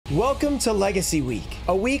Welcome to Legacy Week,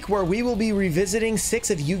 a week where we will be revisiting 6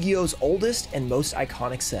 of Yu-Gi-Oh's oldest and most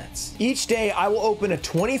iconic sets. Each day, I will open a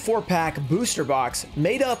 24-pack booster box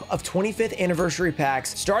made up of 25th anniversary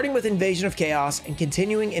packs, starting with Invasion of Chaos and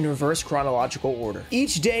continuing in reverse chronological order.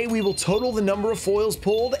 Each day, we will total the number of foils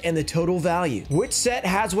pulled and the total value. Which set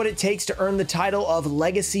has what it takes to earn the title of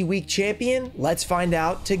Legacy Week champion? Let's find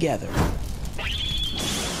out together.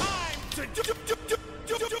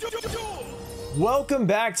 Welcome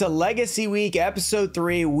back to Legacy Week episode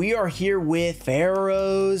 3. We are here with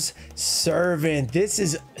Pharaoh's Servant. This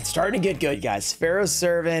is starting to get good, guys. Pharaoh's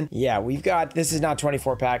Servant. Yeah, we've got, this is not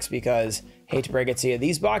 24 packs because, hate to break it to you,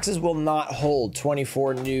 these boxes will not hold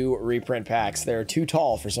 24 new reprint packs. They're too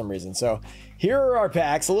tall for some reason. So here are our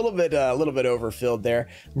packs, a little bit overfilled there.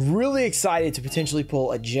 Really excited to potentially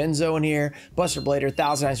pull a Genzo in here, Buster Blader,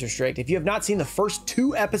 1000 Ice Restrict. If you have not seen the first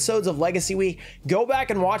 2 episodes of Legacy Week, go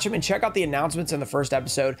back and watch them and check out the announcements in the first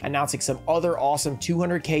episode, announcing some other awesome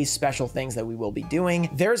 200k special things that we will be doing.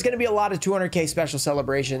 There's going to be a lot of 200k special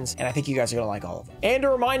celebrations, and I think you guys are going to like all of them. And a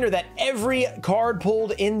reminder that every card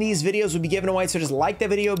pulled in these videos will be given away, so just like the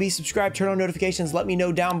video, be subscribed, turn on notifications, let me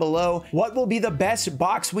know down below what will be the best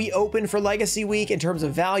box we open for Legacy Week in terms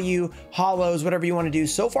of value, holos, whatever you want to do.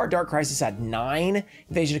 So far, Dark Crisis had 9,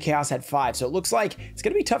 Invasion of Chaos had 5, so it looks like it's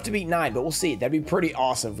going to be tough to beat 9, but we'll see. That'd be pretty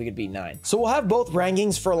awesome if we could beat 9. So we'll have both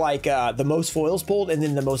rankings for like the most foils pulled and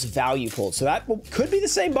then the most value pulled. So that could be the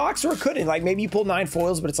same box or it couldn't. Like maybe you pull 9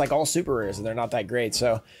 foils, but it's like all super rares and they're not that great.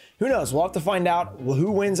 So who knows? We'll have to find out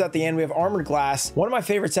who wins at the end. We have Armored Glass. One of my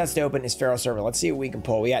favorite sets to open is Pharaoh's Servant. Let's see what we can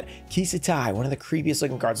pull. We got Kisatai, one of the creepiest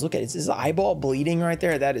looking cards. Look at it. Is his eyeball bleeding right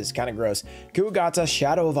there? That is kind of gross. Kuwagata,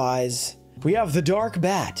 Shadow of Eyes. We have the Dark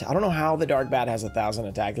Bat. I don't know how the Dark Bat has 1000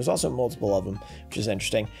 attack. There's also multiple of them, which is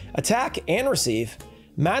interesting. Attack and receive.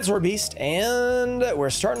 Madzor Beast, and we're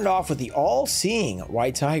starting it off with the all-seeing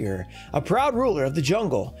White Tiger, a proud ruler of the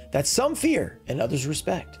jungle that some fear and others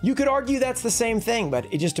respect. You could argue that's the same thing,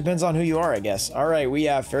 but it just depends on who you are, I guess. All right, we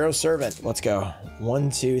have Pharaoh's Servant. Let's go.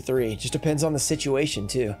 1, 2, 3. Just depends on the situation,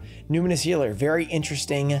 too. Numinous Healer, very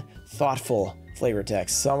interesting, thoughtful flavor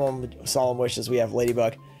text. Solemn Wishes. We have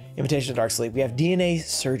Ladybug. Invitation to Dark Sleep. We have DNA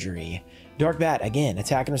Surgery. Dark Bat, again,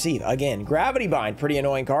 attack and receive. Again, Gravity Bind, pretty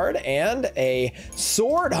annoying card. And a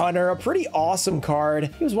Sword Hunter, a pretty awesome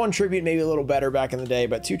card. He was 1 tribute, maybe a little better back in the day,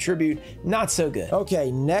 but 2 tribute, not so good.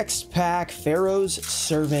 Okay, next pack, Pharaoh's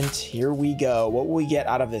Servant. Here we go. What will we get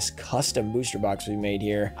out of this custom booster box we made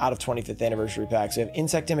here out of 25th anniversary packs? We have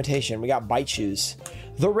Insect Imitation. We got Bite Shoes.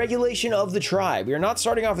 The Regulation of the Tribe. We are not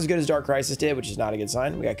starting off as good as Dark Crisis did, which is not a good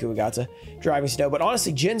sign. We got Kuwagata, Driving Snow, but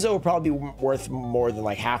honestly, Genzo will probably be worth more than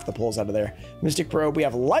like half the pulls out of there. Mystic Probe, we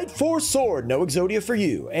have Light Force Sword, no Exodia for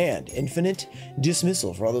you, and Infinite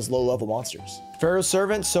Dismissal for all those low-level monsters. Pharaoh's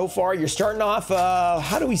Servant, so far, you're starting off,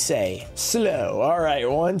 how do we say? Slow. All right,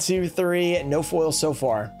 1, 2, 3, no foils so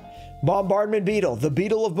far. Bombardment Beetle, the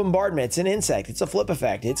Beetle of Bombardment. It's an insect. It's a flip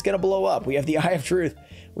effect. It's going to blow up. We have the Eye of Truth.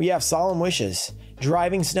 We have Solemn Wishes.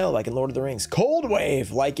 Driving Snow, like in Lord of the Rings. Cold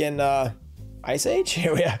Wave, like in Ice Age.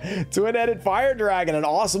 We have Twin-Headed Fire Dragon, an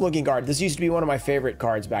awesome looking card. This used to be one of my favorite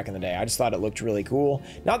cards back in the day. I just thought it looked really cool.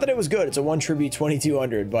 Not that it was good. It's a 1 tribute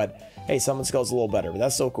 2200, but hey, Summon Skull's a little better, but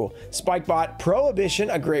that's so cool. Spikebot, Prohibition,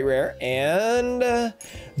 a great rare, and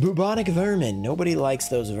Bubonic Vermin. Nobody likes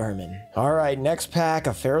those vermin. All right, next pack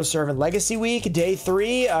of Pharaoh's Servant Legacy Week, day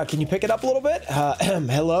 3. Can you pick it up a little bit?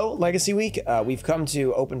 Hello, Legacy Week. We've come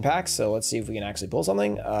to open packs, so let's see if we can actually pull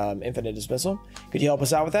something. Infinite Dismissal. Could you help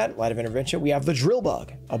us out with that? Light of Intervention. We have the Drill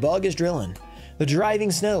Bug. A bug is drilling. The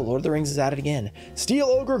Driving Snow. Lord of the Rings is at it again. Steel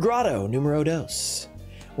Ogre Grotto. Numero dos.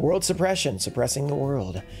 World Suppression, suppressing the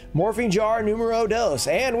world. Morphing Jar, numero dos.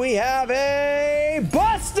 And we have a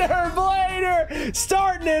Buster Blader,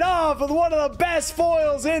 starting it off with one of the best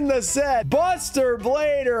foils in the set. Buster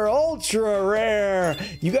Blader, ultra rare.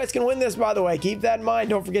 You guys can win this, by the way. Keep that in mind.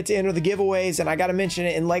 Don't forget to enter the giveaways. And I got to mention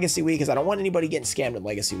it in Legacy Week because I don't want anybody getting scammed in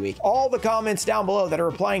Legacy Week. All the comments down below that are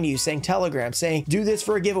replying to you saying Telegram, saying do this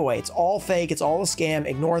for a giveaway. It's all fake. It's all a scam.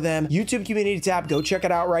 Ignore them. YouTube community tab. Go check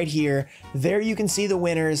it out right here. There you can see the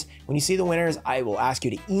winners. When you see the winners, I will ask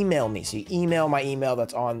you to email me. So you email my email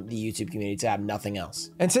that's on the YouTube community tab, nothing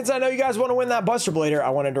else. And since I know you guys want to win that Buster Blader,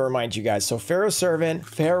 I wanted to remind you guys. So Pharaoh's Servant,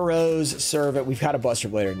 we've got a Buster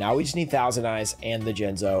Blader. Now we just need Thousand Eyes and the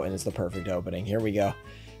Genzo, and it's the perfect opening. Here we go.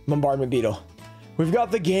 Bombardment Beetle. We've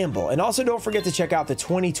got the Gamble. And also don't forget to check out the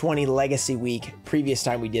 2020 Legacy Week, previous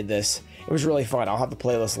time we did this. It was really fun. I'll have the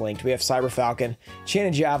playlist linked. We have Cyber Falcon,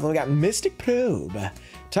 Chanted Javelin. We got Mystic Probe,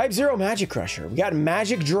 Type 0 Magic Crusher. We got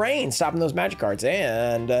Magic Drain, stopping those magic cards,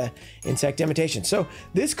 and Insect Imitation. So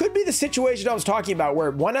this could be the situation I was talking about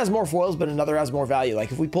where one has more foils, but another has more value.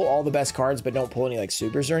 Like if we pull all the best cards, but don't pull any like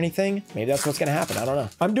supers or anything, maybe that's what's gonna happen. I don't know.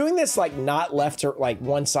 I'm doing this like not left or like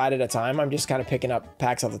one side at a time. I'm just kind of picking up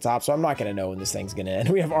packs off the top, so I'm not gonna know when this thing's gonna end.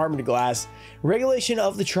 We have Armored Glass, Regulation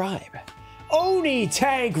of the Tribe, Oni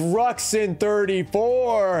Tank Ruxin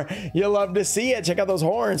 34. You love to see it. Check out those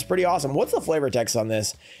horns. Pretty awesome. What's the flavor text on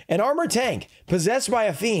this? An armored tank possessed by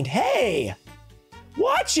a fiend. Hey,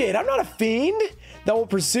 watch it. I'm not a fiend. That will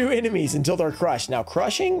pursue enemies until they're crushed. Now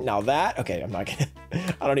crushing, now that, okay, I'm not gonna,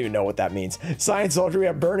 I don't even know what that means. Science Soldier, we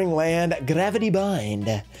have Burning Land, Gravity Bind.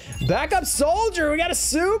 Backup Soldier, we got a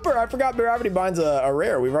super. I forgot Gravity Bind's a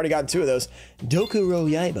rare. We've already gotten 2 of those. Dokuro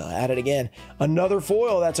Yaiba, at it again. Another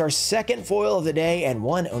foil, that's our second foil of the day, and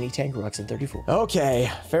 1 Oni Tank Ruxin 34.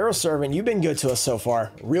 Okay, Pharaoh Servant, you've been good to us so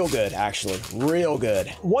far. Real good, actually, real good.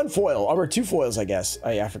 1 foil, or 2 foils, I guess.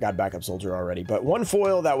 Oh, yeah, I forgot Backup Soldier already, but 1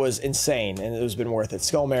 foil that was insane, and it was been worth it.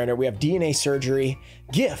 Skull Mariner, we have DNA Surgery,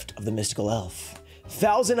 Gift of the Mystical Elf,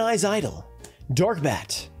 Thousand Eyes Idol, Dark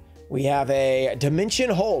Bat. We have a Dimension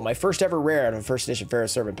Hole, my first ever rare out of a first edition Pharaoh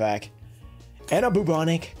Servant pack, and a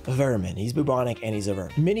Bubonic Vermin. He's Bubonic and he's a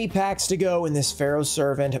Vermin. Mini packs to go in this Pharaoh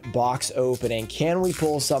Servant box opening. Can we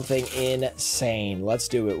pull something insane? Let's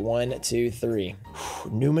do it. 1, 2, 3.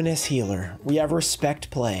 Numinous Healer. We have Respect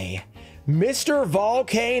Play. Mr.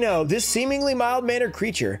 Volcano, this seemingly mild-mannered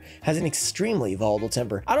creature has an extremely volatile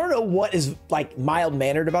temper. I don't know what is like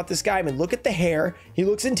mild-mannered about this guy. I mean, look at the hair. He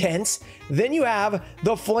looks intense. Then you have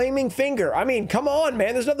the flaming finger. I mean, come on,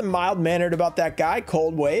 man. There's nothing mild-mannered about that guy.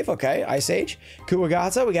 Cold Wave, okay. Ice Age.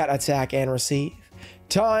 Kuwagata, we got Attack and Receive.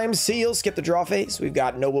 Time Seal, skip the draw phase. We've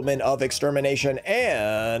got Nobleman of Extermination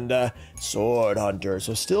and Sword Hunter.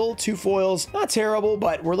 So still 2 foils, not terrible,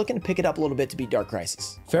 but we're looking to pick it up a little bit to beat Dark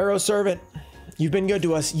Crisis. Pharaoh Servant, you've been good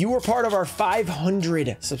to us. You were part of our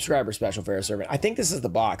 500 subscriber special, Pharaoh Servant. I think this is the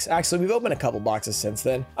box. Actually, we've opened a couple boxes since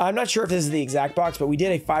then. I'm not sure if this is the exact box, but we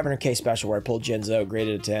did a 500K special where I pulled Jinzo,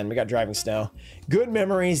 graded a 10. We got Driving Snow. Good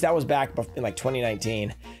Memories, that was back in like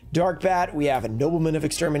 2019. Dark Bat, we have a Nobleman of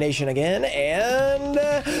Extermination again, and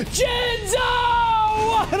Jinzo!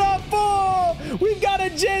 What a pull! We've got a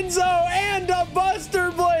Jinzo and a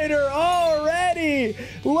Buster Blader already!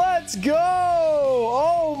 Let's go!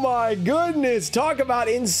 Oh my goodness, talk about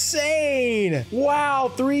insane!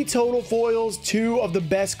 Wow, 3 total foils, 2 of the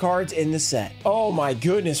best cards in the set. Oh my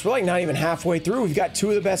goodness, we're like not even halfway through. We've got 2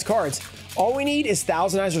 of the best cards. All we need is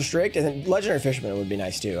Thousand Eyes Restrict, and then Legendary Fisherman would be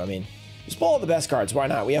nice too. I mean, just pull all the best cards. Why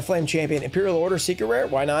not? We have Flame Champion, Imperial Order, Secret Rare.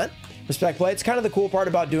 Why not? Respect Play. It's kind of the cool part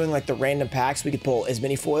about doing like the random packs. We could pull as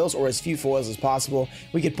many foils or as few foils as possible.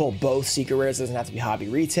 We could pull both Secret Rares. It doesn't have to be hobby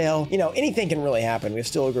retail. You know, anything can really happen. We have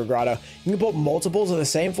Steel Ogre Grotto. You can pull multiples of the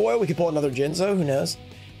same foil. We could pull another Jinzo. Who knows?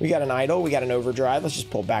 We got an Idol. We got an Overdrive. Let's just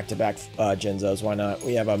pull back-to-back Jinzos. Why not?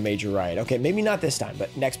 We have a Major Riot. Okay, maybe not this time,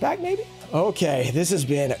 but next pack maybe? Okay, this has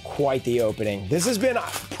been quite the opening. This has been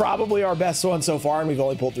probably our best one so far, and we've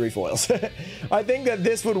only pulled 3 foils. I think that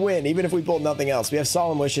this would win, even if we pulled nothing else. We have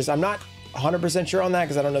Solemn Wishes. I'm not 100% sure on that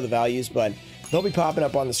because I don't know the values, but they'll be popping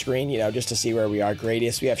up on the screen, you know, just to see where we are.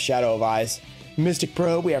 Gradius. We have Shadow of Eyes. Mystic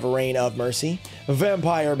Probe, we have Reign of Mercy.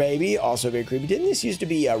 Vampire Baby, also very creepy. Didn't this used to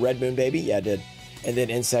be Red Moon Baby? Yeah, it did. And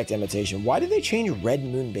then Insect Imitation. Why did they change Red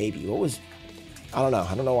Moon Baby? What was... I don't know.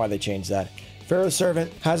 I don't know why they changed that. Pharaoh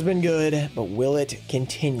Servant has been good, but will it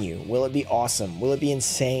continue? Will it be awesome? Will it be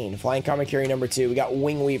insane? Flying Comet Carrier number 2. We got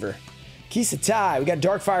Wing Weaver. Kisatai. We got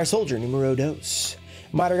Darkfire Soldier numero 2.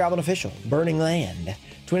 Miter Goblin Official. Burning Land.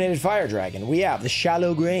 Twin-Headed Fire Dragon. We have the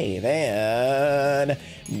Shallow Grave and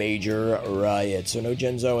Major Riot. So no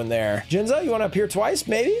Jinzo in there. Jinzo, you want to appear twice?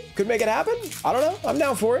 Maybe? Could make it happen? I don't know. I'm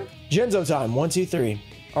down for it. Jinzo time. 1, 2, 3.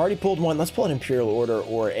 Already pulled one. Let's pull an Imperial Order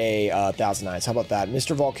or a Thousand Eyes. How about that?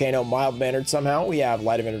 Mr. Volcano, mild-mannered somehow. We have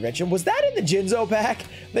Light of Intervention. Was that in the Jinzo pack?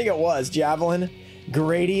 I think it was. Javelin.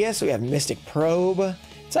 Gradius. We have Mystic Probe.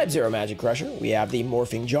 Type 0 Magic Crusher. We have the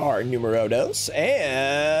Morphing Jar numero 2.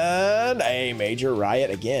 And a Major Riot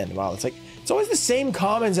again. Wow, it's like... It's always the same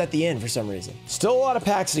commons at the end for some reason. Still a lot of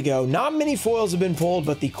packs to go. Not many foils have been pulled,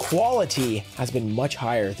 but the quality has been much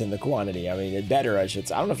higher than the quantity. I mean, better, I should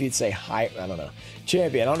say. I don't know if you'd say high. I don't know.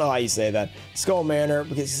 Champion. I don't know how you say that. Skull Mariner,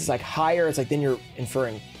 because it's like higher. It's like then you're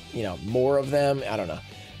inferring, you know, more of them. I don't know.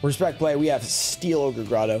 Respect Play. We have Steel Ogre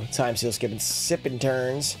Grotto. Time Seal, Skipping, Sipping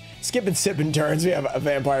Turns. Skipping, Sipping Turns. We have a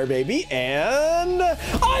Vampire Baby and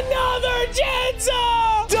another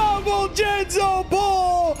Jinzo! Double Jinzo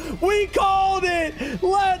pull! We called it.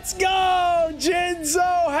 Let's go.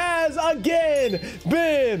 Jinzo has again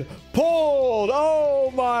been pulled.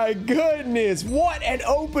 Oh my goodness, what an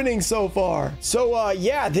opening so far. So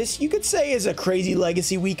yeah, this you could say is a crazy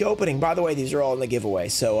legacy week opening. By the way, these are all in the giveaway,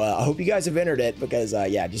 so I hope you guys have entered it, because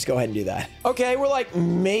yeah, just go ahead and do that. Okay, we're like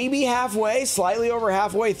maybe halfway, slightly over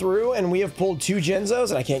halfway through, and we have pulled 2 Jenzos,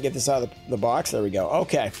 and I can't get this out of the box. There we go.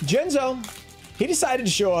 Okay, Jenzo, he decided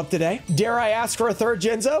to show up today. Dare I ask for a 3rd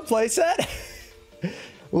Jenzo playset?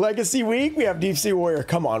 Legacy week, we have Deep Sea Warrior.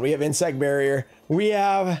 Come on, we have Insect Barrier, we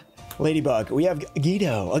have Ladybug, we have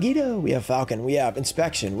Agito, we have Falcon, we have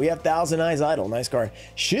Inspection, we have Thousand Eyes Idol, nice card,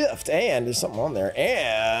 Shift, and there's something on there,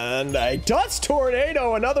 and a Dust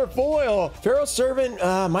Tornado, another foil. Pharaoh's Servant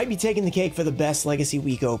might be taking the cake for the best Legacy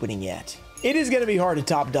Week opening yet. It is going to be hard to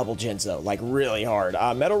top double Jinzo, like really hard.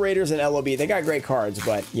 Metal Raiders and LOB, they got great cards,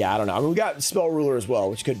 but yeah, I don't know. I mean, we got Spell Ruler as well,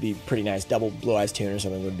 which could be pretty nice. Double Blue Eyes Tune or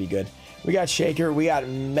something would be good. We got Shaker, we got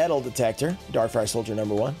Metal Detector, Darkfire Soldier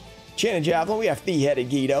 #1. Chanted Javelin, we have Thee-Headed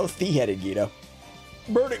Guido.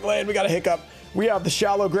 Burning Land, we got a Hiccup. We have the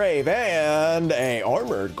Shallow Grave and a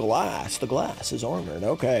Armored Glass. The glass is armored.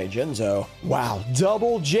 Okay, Jinzo. Wow,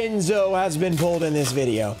 double Jinzo has been pulled in this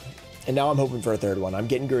video. And now I'm hoping for a 3rd one. I'm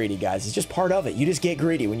getting greedy, guys. It's just part of it. You just get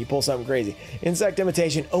greedy when you pull something crazy. Insect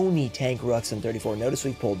Imitation, Oni Tank Ruxin 34. Notice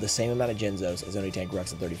we've pulled the same amount of Jinzos as Oni Tank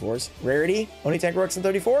Ruxin 34s. Rarity, Oni Tank Ruxin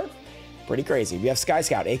 34. Pretty crazy. We have Sky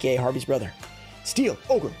Scout, aka Harvey's brother. Steel,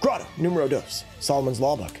 Ogre, Grotto, Numero Dos, Solomon's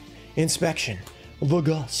Lawbook, Inspection, The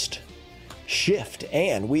Gust, Shift,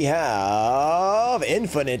 and we have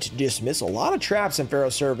Infinite Dismissal. A lot of traps in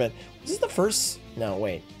Pharaoh's Servant. This is the first, no,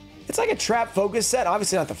 wait. It's like a trap focus set.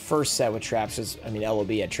 Obviously not the first set with traps, because, I mean, LOB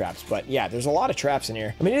had traps, but yeah, there's a lot of traps in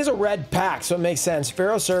here. I mean, it is a red pack, so it makes sense.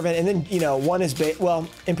 Pharaoh's Servant, and then, you know, one is, well,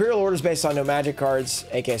 Imperial Order is based on no magic cards,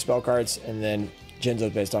 aka spell cards, and then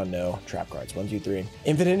Jinzo's based on no trap cards. 1, 2, 3.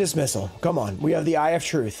 Infinite Dismissal. Come on. We have the Eye of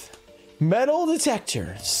Truth. Metal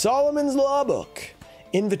Detector. Solomon's Lawbook.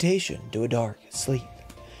 Invitation to a Dark Sleep.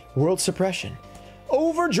 World Suppression.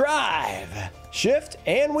 Overdrive. Shift.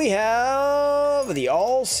 And we have the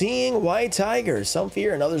All-Seeing White Tiger. Some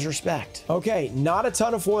fear and others respect. Okay, not a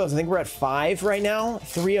ton of foils. I think we're at 5 right now.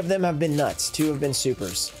 3 of them have been nuts. 2 have been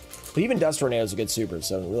supers. But even Dust Tornado is a good super,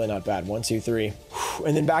 so really not bad. 1, 2, 3.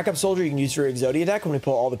 And then Backup Soldier you can use for Exodia deck when we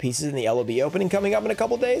pull all the pieces in the LOB opening coming up in a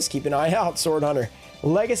couple days. Keep an eye out, Sword Hunter.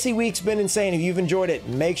 Legacy Week's been insane. If you've enjoyed it,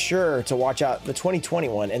 make sure to watch out the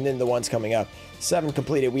 2021 and then the ones coming up. 7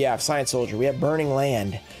 completed. We have Science Soldier, we have Burning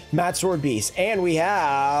Land, Mad Sword Beast, and we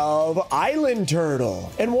have Island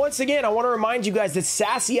Turtle. And once again, I want to remind you guys that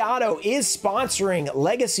Sassiato is sponsoring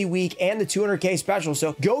Legacy Week and the 200K special.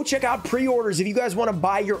 So go check out pre-orders. If you guys want to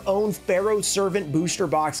buy your own Pharaoh Servant booster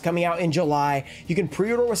box coming out in July, you can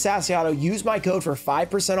pre-order with Sassiato. Use my code for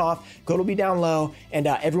 5% off. Code will be down low, and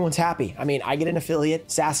everyone's happy. I mean, I get an affiliate.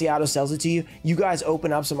 Sassiato sells it to you. You guys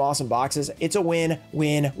open up some awesome boxes. It's a win,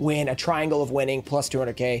 win, win. A triangle of winning. Plus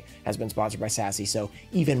 200K has been sponsored by Sassy, so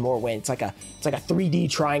even more win. It's like a 3D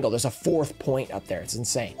triangle. There's a 4th point up there. It's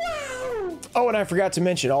insane. Oh, and I forgot to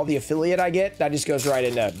mention all the affiliate I get, that just goes right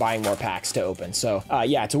into buying more packs to open. So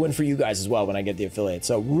yeah, it's a win for you guys as well when I get the affiliate.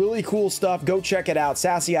 So really cool stuff. Go check it out.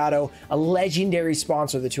 Sassiato, a legendary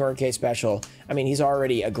sponsor of the 200K special. I mean, he's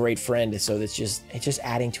already a great friend, so it's just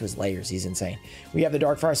adding to his layers. He's insane. We have the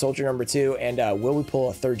Darkfire Soldier #2, and will we pull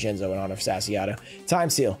a 3rd Jinzo in honor of Sassiato? Time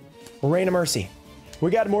Seal, Reign of Mercy. We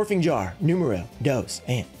got Morphing Jar, Numero Dos,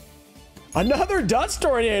 and another Dust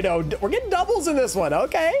Tornado. We're getting doubles in this one.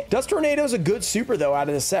 Okay. Dust Tornado is a good super, though, out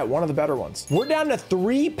of this set. One of the better ones. We're down to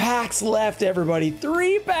 3 packs left, everybody.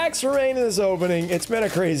 3 packs remain in this opening. It's been a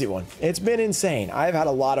crazy one. It's been insane. I've had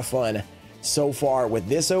a lot of fun so far with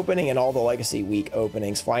this opening and all the Legacy Week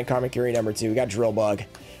openings. Flying Kamakiri #2. We got Drill Bug.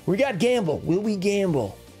 We got Gamble. Will we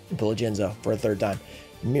gamble? Pull a Jinzo for a 3rd time.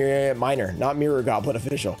 Minor, not Mirror Goblin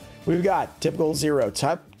official. We've got Typical Zero,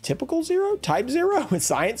 Type Zero with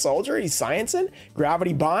Science Soldier. He's sciencing.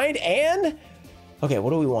 Gravity Bind, and okay,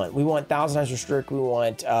 what do we want? We want Thousand Eyes Restrict. We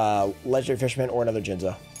want Legendary Fisherman or another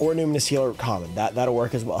Jinzo or Numinous Healer common. That'll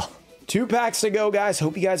work as well. 2 packs to go, guys.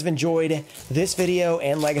 Hope you guys have enjoyed this video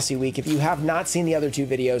and Legacy Week. If you have not seen the other 2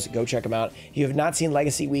 videos, go check them out. If you have not seen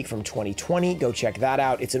Legacy Week from 2020, go check that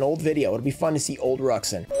out. It's an old video. It'll be fun to see old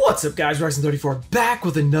Ruxin. What's up, guys? Ruxin34 back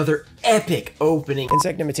with another epic opening.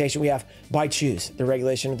 Insect Imitation, we have By Choose, the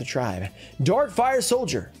Regulation of the Tribe. Darkfire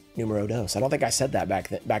Soldier, Numero Dos. I don't think I said that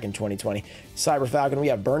back in 2020. Cyber Falcon, we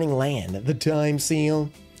have Burning Land, the Time Seal,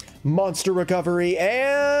 Monster Recovery,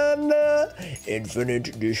 and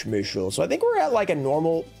Infinite Dismissal. So I think we're at like a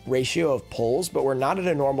normal ratio of pulls, but we're not at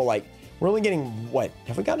a normal like We're only getting, what?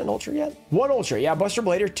 Have we gotten an ultra yet? One ultra. Yeah, Buster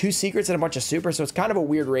Blader, 2 secrets, and a bunch of super. So it's kind of a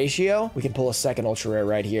weird ratio. We can pull a second ultra rare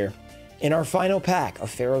right here. In our final pack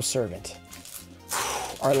of Pharaoh's Servant.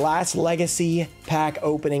 Our last legacy pack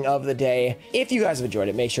opening of the day. If you guys have enjoyed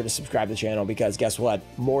it, make sure to subscribe to the channel because guess what?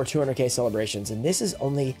 More 200K celebrations, and this is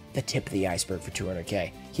only the tip of the iceberg for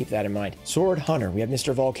 200K. Keep that in mind. Sword Hunter, we have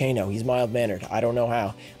Mr. Volcano. He's mild-mannered. I don't know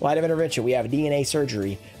how. Light of Intervention, we have DNA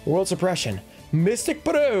Surgery. World Suppression. Mystic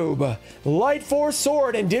Probe. Light Force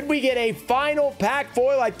Sword, and did we get a final pack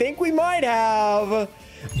foil? I think we might have.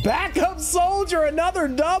 Backup Soldier, another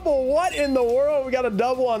double. What in the world? We got a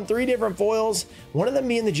double on 3 different foils. One of them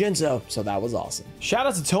being the Jinzo, so that was awesome. Shout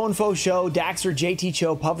out to Tonefo Show, Daxter, JT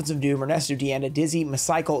Cho, Puffins of Doom, Ernesto Deanda, Dizzy,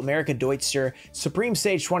 Macycle, America Deutster, Supreme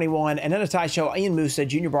Sage 21, Ananatai Show, Ian Musa,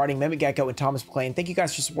 Junior Barding, Mimic Gecko, and Thomas McLean. Thank you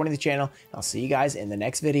guys for supporting the channel. I'll see you guys in the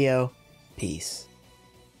next video. Peace.